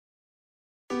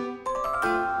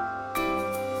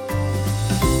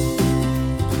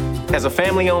As a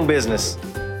family-owned business,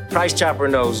 Price Chopper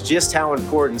knows just how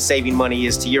important saving money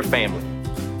is to your family.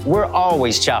 We're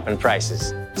always chopping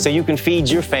prices so you can feed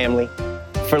your family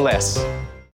for less.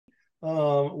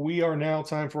 We are now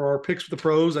time for our picks for the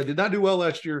pros. I did not do well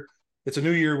last year. It's a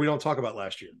new year. We don't talk about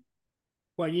last year.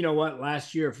 Well, you know what?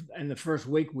 Last year in the first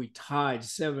week, we tied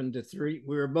 7-3.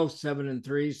 We were both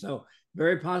 7-3. So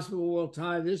very possible we'll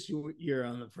tie this year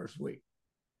on the first week.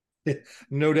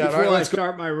 No doubt. Before I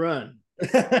start my run.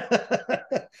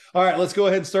 All right, let's go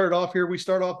ahead and start it off here. We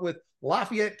start off with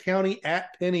Lafayette County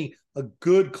at Penny, a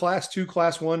good Class 2,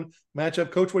 Class 1 matchup.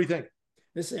 Coach, what do you think?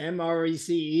 This is MREC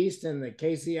East and the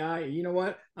KCI. You know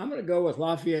what? I'm going to go with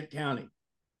Lafayette County.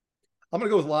 I'm going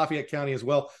to go with Lafayette County as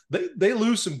well. They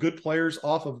lose some good players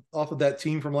off of that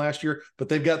team from last year, but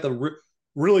they've got the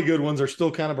really good ones are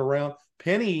still kind of around.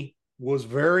 Penny was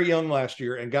very young last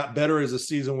year and got better as the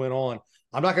season went on.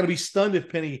 I'm not going to be stunned if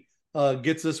Penny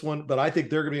gets this one, but I think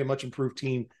they're going to be a much improved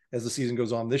team as the season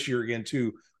goes on this year again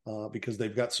too, because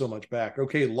they've got so much back.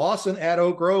 Okay, Lawson at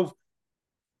Oak Grove.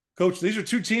 Coach, these are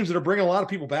two teams that are bringing a lot of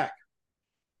people back.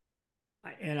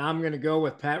 And I'm going to go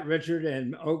with Pat Richard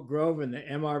and Oak Grove in the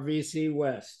MRVC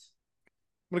West.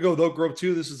 I'm going to go with Oak Grove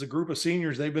too. This is a group of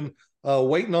seniors they've been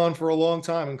waiting on for a long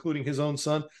time, including his own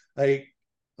son.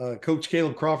 Coach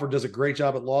Caleb Crawford does a great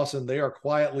job at Lawson. They are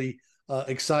quietly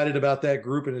excited about that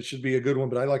group, and it should be a good one.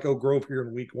 But I like Oak Grove here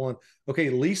in week 1. Okay,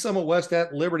 Lee Summit West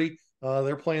at Liberty.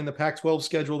 They're playing the Pac-12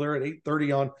 schedule there at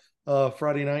 8:30 on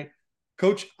Friday night.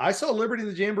 Coach, I saw Liberty in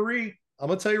the Jamboree. I'm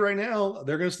going to tell you right now,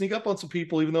 they're going to sneak up on some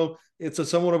people, even though it's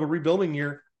somewhat of a rebuilding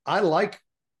year. I like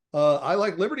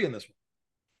Liberty in this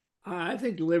one. I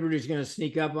think Liberty's going to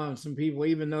sneak up on some people,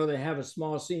 even though they have a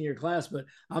small senior class. But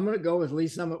I'm going to go with Lee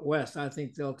Summit West. I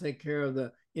think they'll take care of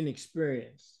the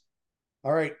inexperienced.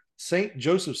 All right, St.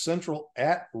 Joseph Central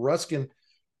at Ruskin.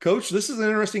 Coach, this is an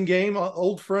interesting game. An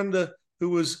old friend who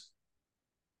was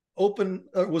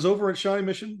over at Shawnee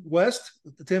Mission West,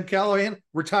 Tim Callahan,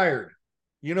 retired.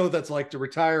 You know what that's like to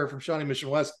retire from Shawnee Mission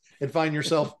West and find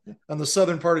yourself on the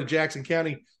southern part of Jackson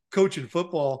County coaching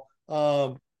football.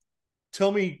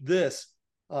 Tell me this: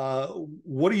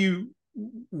 what do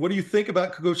you think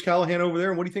about Coach Callahan over there,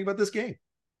 and what do you think about this game?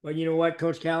 Well, you know what?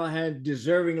 Coach Callahan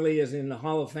deservingly is in the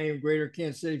Hall of Fame, Greater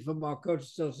Kansas City Football Coach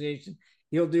Association.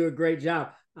 He'll do a great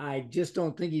job. I just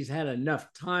don't think he's had enough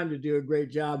time to do a great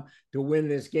job to win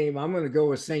this game. I'm going to go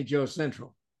with St. Joe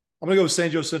Central. I'm going to go with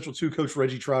St. Joe Central too. Coach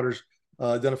Reggie Trotter's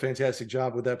done a fantastic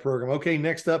job with that program. Okay,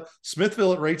 next up,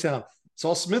 Smithville at Raytown.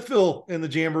 Saw Smithville in the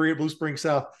Jamboree at Blue Springs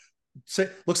South.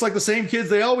 Looks like the same kids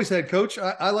they always had, Coach.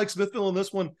 I like Smithville in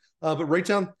this one, but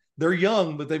Raytown, they're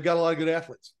young, but they've got a lot of good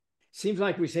athletes. Seems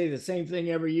like we say the same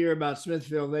thing every year about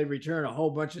Smithville. They return a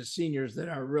whole bunch of seniors that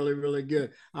are really, really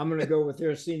good. I'm going to go with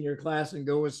their senior class and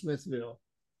go with Smithville.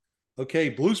 Okay,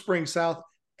 Blue Springs South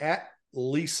at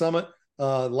Lee Summit.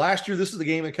 Last year, this is the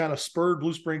game that kind of spurred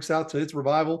Blue Springs South to its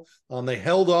revival. They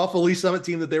held off a Lee Summit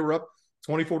team that they were up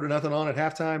 24-0 on at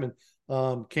halftime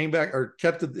and came back or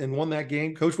kept it and won that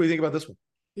game. Coach, what do you think about this one?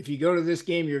 If you go to this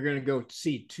game, you're going to go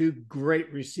see two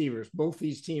great receivers. Both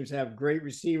these teams have great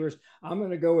receivers. I'm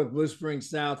going to go with Blue Springs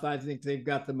South. I think they've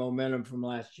got the momentum from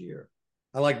last year.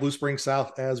 I like Blue Springs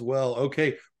South as well.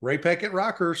 Okay, Ray Peck at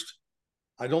Rockhurst.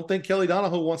 I don't think Kelly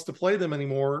Donahoe wants to play them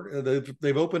anymore.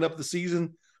 They've opened up the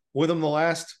season with them the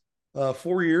last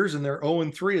 4 years, and they're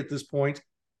 0-3 at this point.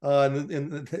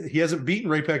 And he hasn't beaten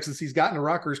Ray Peck since he's gotten to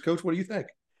Rockhurst. Coach, what do you think?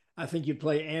 I think you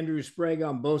play Andrew Sprague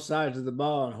on both sides of the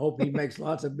ball and hope he makes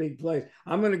lots of big plays.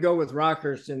 I'm going to go with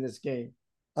Rockhurst in this game.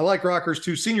 I like Rockhurst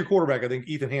too. Senior quarterback, I think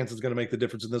Ethan Hansen's going to make the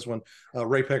difference in this one.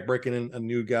 Ray Peck breaking in a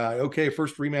new guy. Okay,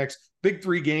 first RE/MAX, Big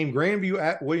 3 game, Grandview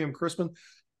at William Crispin.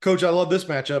 Coach, I love this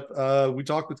matchup. We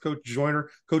talked with Coach Joyner.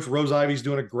 Coach Rose Ivy's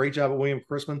doing a great job at William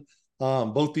Crispin.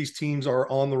 Both these teams are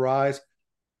on the rise.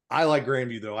 I like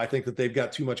Grandview, though. I think that they've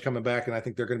got too much coming back, and I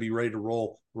think they're going to be ready to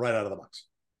roll right out of the box.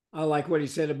 I like what he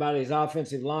said about his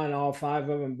offensive line, all 5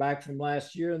 of them back from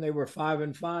last year, and they were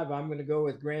 5-5. I'm going to go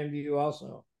with Grandview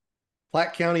also.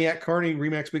 Platte County at Kearney,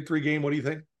 RE/MAX Big 3 game. What do you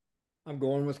think? I'm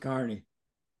going with Kearney.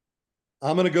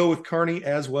 I'm going to go with Kearney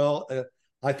as well.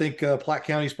 I think Platte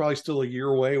County is probably still a year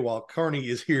away while Kearney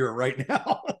is here right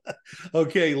now.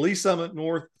 Okay, Lee Summit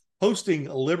North hosting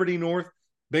Liberty North.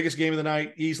 Biggest game of the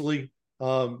night, easily.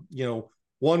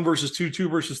 1 versus 2, 2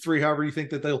 versus 3, however you think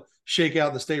that they'll shake out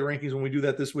in the state rankings when we do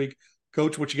that this week.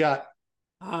 Coach, what you got?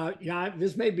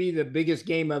 This may be the biggest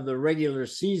game of the regular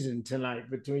season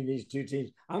tonight between these two teams.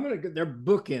 They're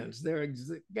bookends.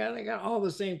 They got all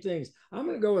the same things. I'm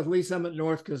going to go with Lee Summit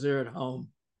North because they're at home.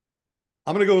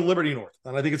 I'm going to go with Liberty North,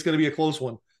 and I think it's going to be a close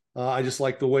one. I just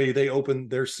like the way they open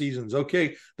their seasons.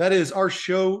 Okay, that is our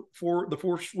show for the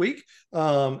fourth week.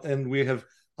 And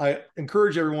I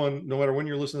encourage everyone, no matter when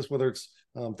you're listening to this, whether it's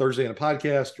Thursday in a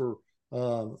podcast or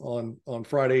on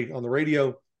Friday on the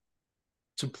radio,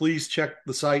 to please check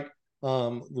the site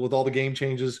with all the game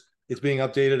changes. It's being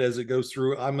updated as it goes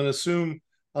through. I'm going to assume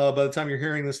by the time you're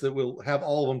hearing this that we'll have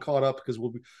all of them caught up, because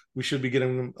we should be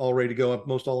getting them all ready to go up.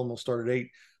 Most all of them will start at 8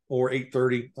 or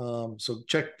 8:30. So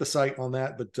check the site on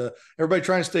that. But everybody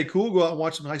try and stay cool. Go out and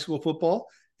watch some high school football.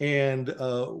 And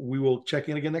we will check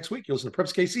in again next week. You'll listen to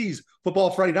Preps KC's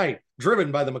Football Friday Night,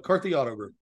 driven by the McCarthy Auto Group.